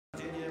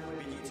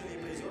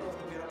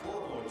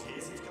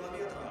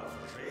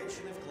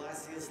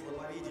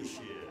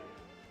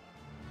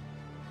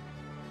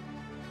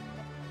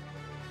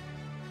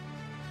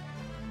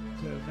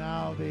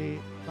now the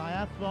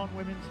biathlon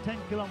women's 10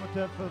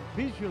 kilometer for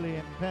visually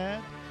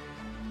impaired.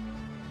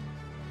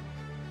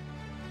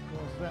 Of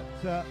course,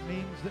 that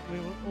means that we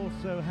will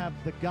also have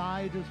the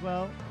guide as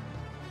well.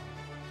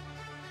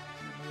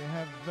 We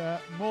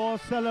have more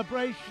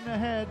celebration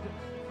ahead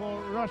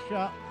for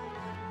Russia.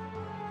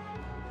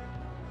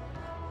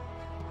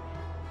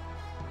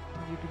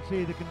 You can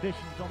see the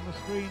conditions on the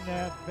screen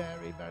there,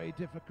 very, very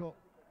difficult.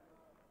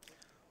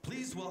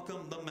 Please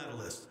welcome the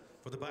medalists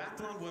for the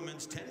biathlon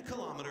women's 10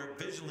 kilometer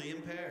visually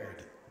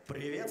impaired.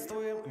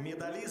 Приветствуем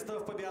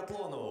медалистов по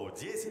биатлону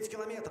 10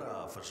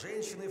 километров,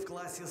 женщины в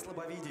классе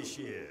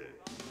слабовидящие.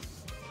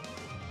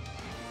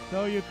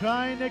 So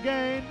Ukraine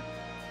again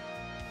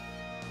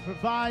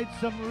provides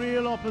some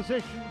real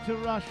opposition to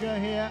Russia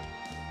here.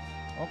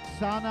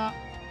 Oksana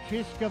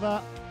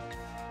SHYSHKOVA,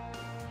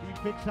 she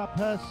picks up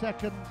her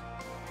second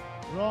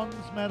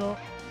bronze medal,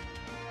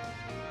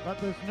 but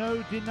there's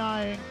no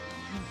denying.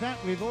 In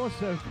fact, we've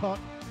also got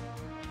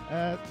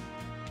the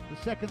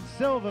second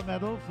silver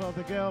medal for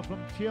the girl from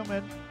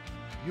Tyumen,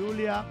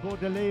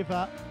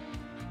 BUDALEEVA,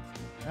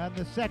 and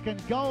the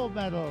second gold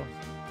medal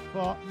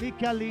for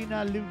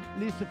Mikhalina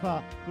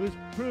LYSOVA, who is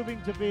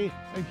proving to be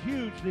a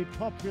hugely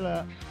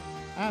popular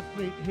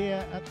athlete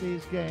here at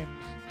these games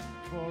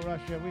for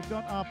Russia. We've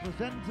got our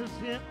presenters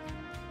here,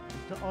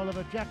 Mr.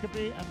 Oliver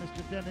Jacobi and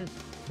Mr. Denis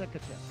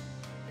Sekachev.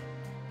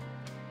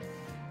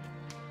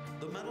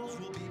 The medals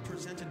will be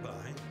presented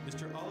by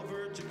Mr.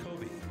 Oliver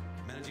Jacobi,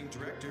 Managing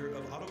Director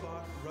of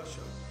Autobot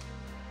Russia,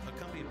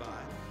 accompanied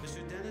by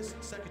Mr. Denis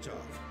Sekachev,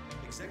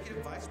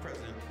 Executive Vice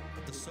President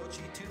of the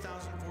Sochi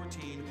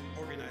 2014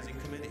 Organizing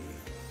Committee.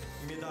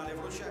 Медали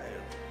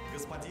вручает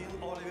господин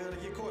Оливер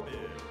Якоби,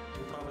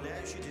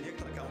 управляющий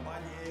директор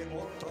компании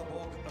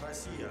 «Autobot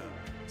Россия»,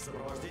 в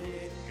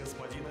сопровождении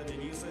господина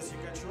Дениса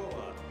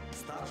Секачева,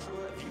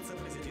 старшего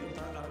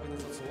вице-президента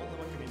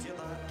Организационного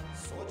комитета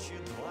Сочи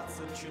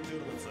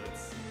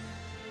 2014.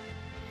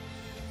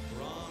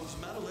 Bronze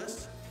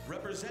medalists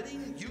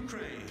representing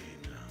Ukraine.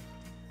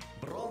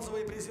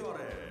 Бронзовые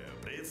призеры,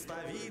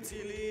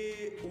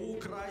 представители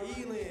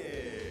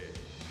Украины.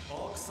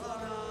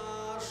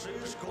 Oksana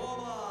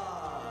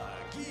SHYSHKOVA,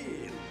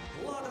 гид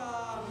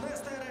Lada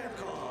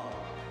NESTERENKO.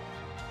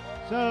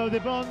 So the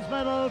bronze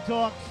medal to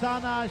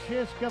Oksana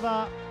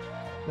SHYSHKOVA.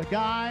 The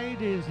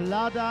guide is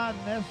Lada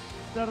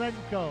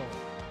NESTERENKO,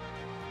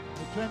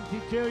 the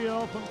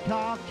 22-year-old from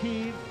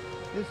Kharkiv.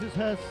 This is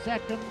her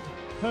second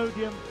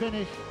podium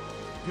finish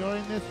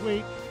during this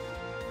week.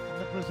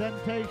 And the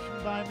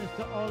presentation by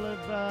Mr.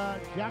 Oliver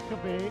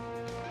Jacobi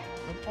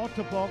from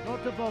Autobot.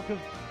 Autobot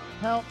have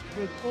helped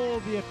with all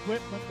the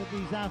equipment that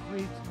these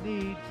athletes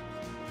need,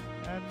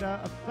 and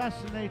a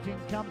fascinating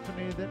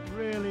company that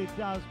really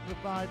does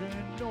provide an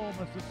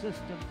enormous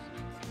assistance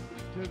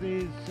to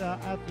these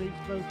athletes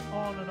both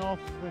on and off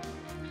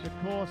the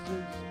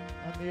courses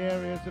and the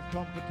areas of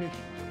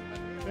competition.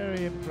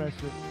 Very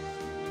impressive.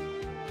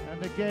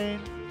 And again,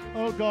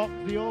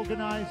 OGOC, the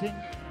organising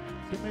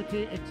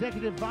committee,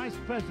 Executive Vice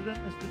President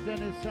Mr.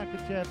 Denis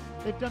Sekachev,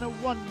 they've done a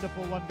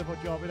wonderful, wonderful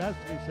job, it has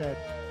to be said.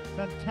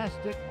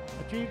 Fantastic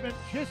achievement.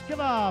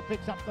 SHYSHKOVA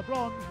picks up the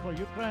bronze for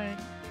Ukraine.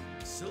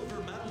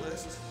 Silver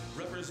medalists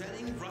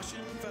representing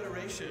Russian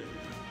Federation.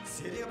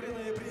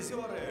 Серебряные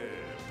призеры,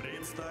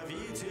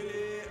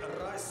 представители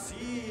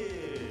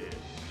России.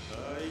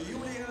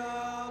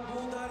 Юлия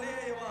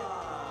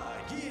Будалеева,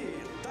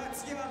 гид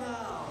Татьяна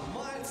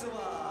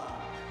Мальцева.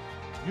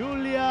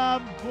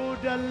 Yulia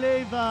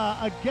Budaleva,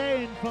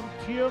 again from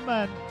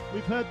Tyumen.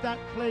 We've heard that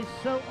place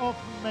so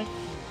often mentioned.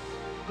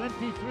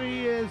 23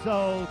 years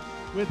old,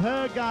 with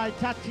her guide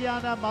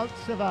Tatiana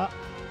MALTSEVA,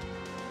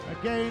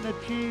 again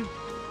achieved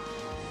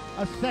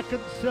a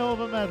second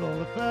silver medal.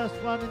 The first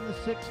one in the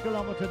 6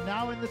 kilometer,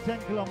 now in the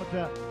 10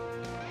 kilometer.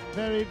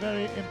 Very,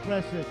 very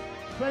impressive.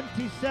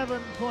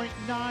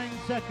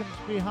 27.9 seconds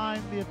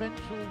behind the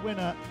eventual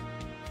winner.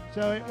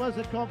 So it was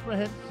a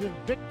comprehensive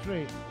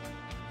victory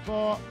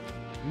for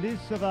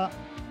LYSOVA,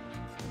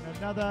 and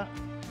another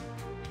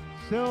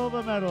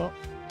silver medal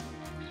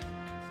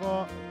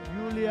for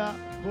Yulia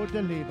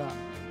Budaleva.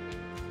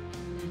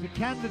 She's a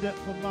candidate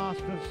for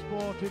Master of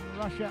Sport in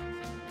Russia,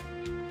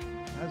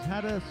 has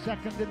had a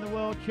second in the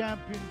World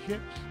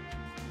Championships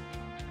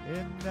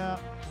in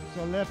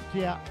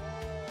Sollefteå,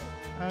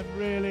 and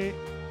really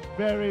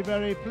very,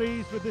 very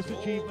pleased with this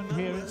achievement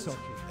here in Sochi.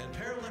 And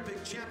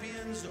Paralympic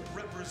champions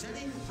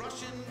representing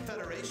Russian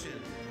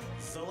Federation.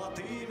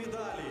 Золотые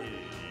медали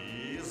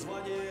и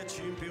звание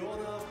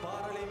чемпионов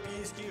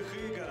Паралимпийских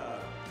игр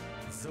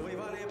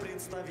завоевали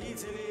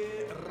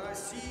представители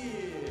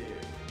России.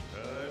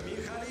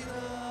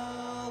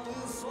 Mikhalina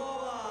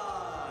LYSOVA,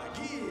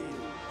 гид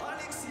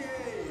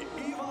Alexey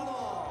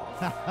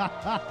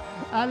IVANOV.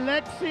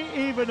 Alexey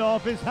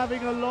IVANOV is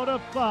having a lot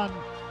of fun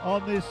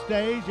on this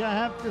stage, I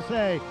have to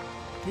say.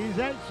 He's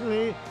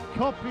actually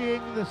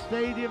copying the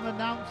stadium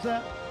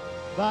announcer,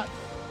 but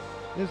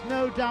there's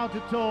no doubt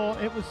at all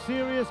it was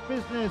serious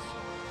business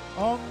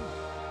on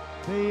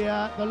the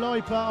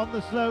Loipa on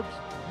the slopes.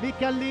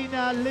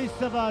 Mikhalina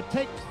LYSOVA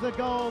takes the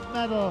gold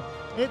medal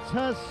It's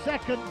her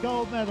second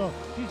gold medal.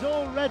 She's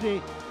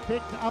already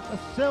picked up a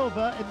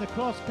silver in the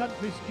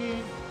cross-country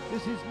skiing.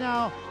 This is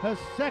now her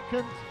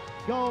second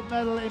gold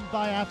medal in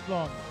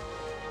biathlon.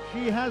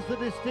 She has the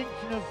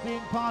distinction of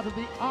being part of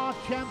the Our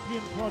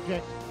Champion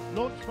project,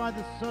 launched by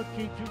the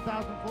Sochi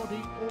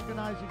 2014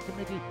 Organising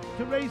Committee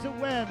to raise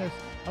awareness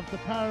of the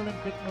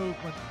Paralympic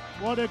movement.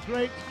 What a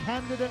great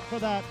candidate for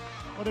that.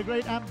 What a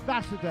great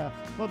ambassador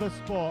for the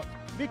sport.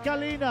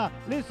 Mikhalina,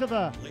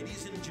 LYSOVA,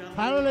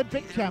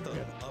 Paralympic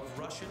champion. Of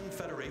Russian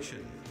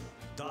Federation.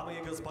 Дамы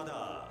и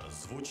господа,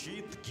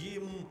 звучит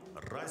гимн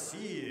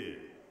России.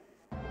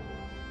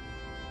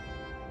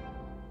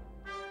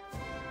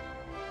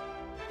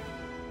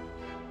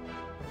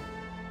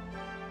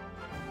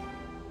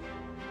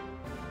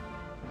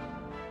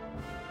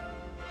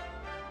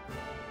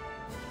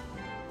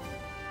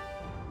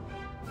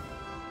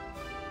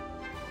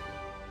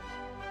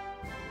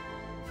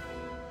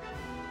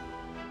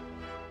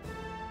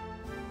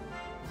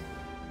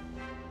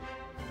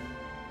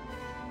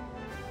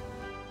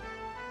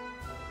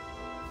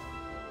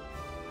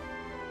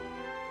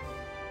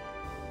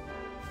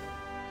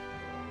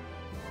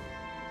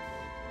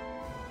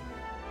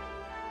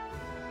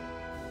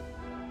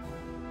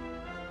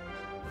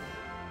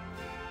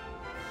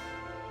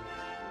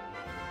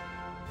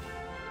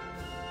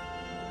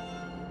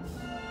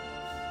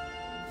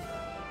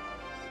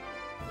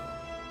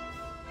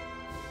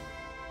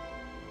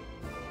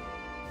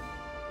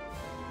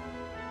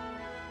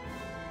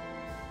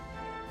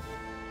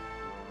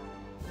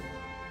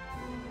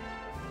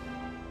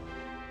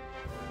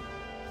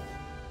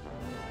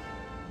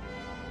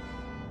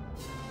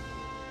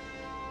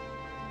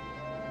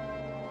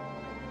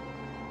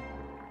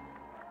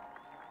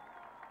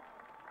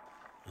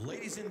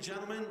 Ladies and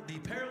gentlemen, the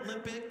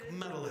Paralympic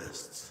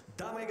medalists.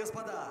 Дамы и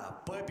господа,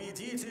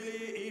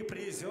 победители и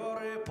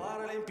призеры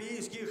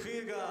Паралимпийских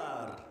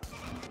игр.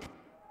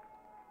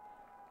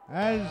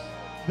 As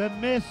the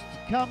mist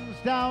comes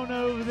down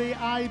over the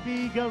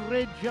Iviga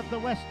ridge of the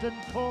Western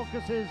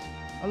Caucasus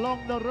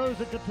along the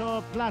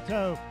Rozhkovskoye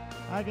plateau,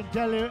 I can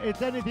tell you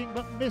it's anything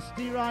but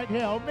misty right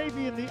here, or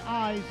maybe in the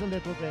eyes a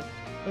little bit,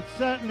 but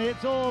certainly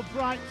it's all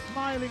bright,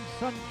 smiling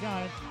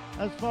sunshine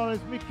as far as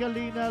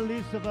Mikhalina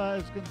LYSOVA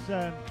is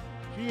concerned.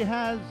 She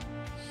has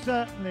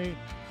certainly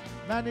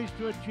managed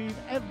to achieve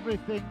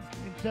everything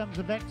in terms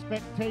of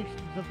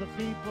expectations of the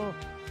people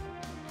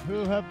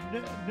who have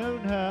known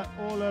her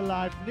all her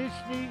life.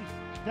 Nizhny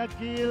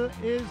Tagil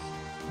is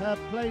her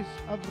place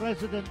of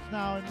residence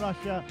now in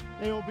Russia.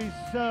 They will be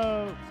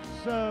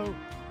so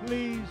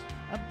pleased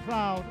and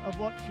proud of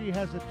what she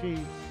has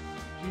achieved.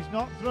 She's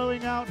not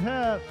throwing out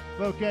her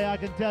bouquet, I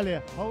can tell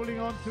you, holding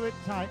on to it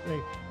tightly.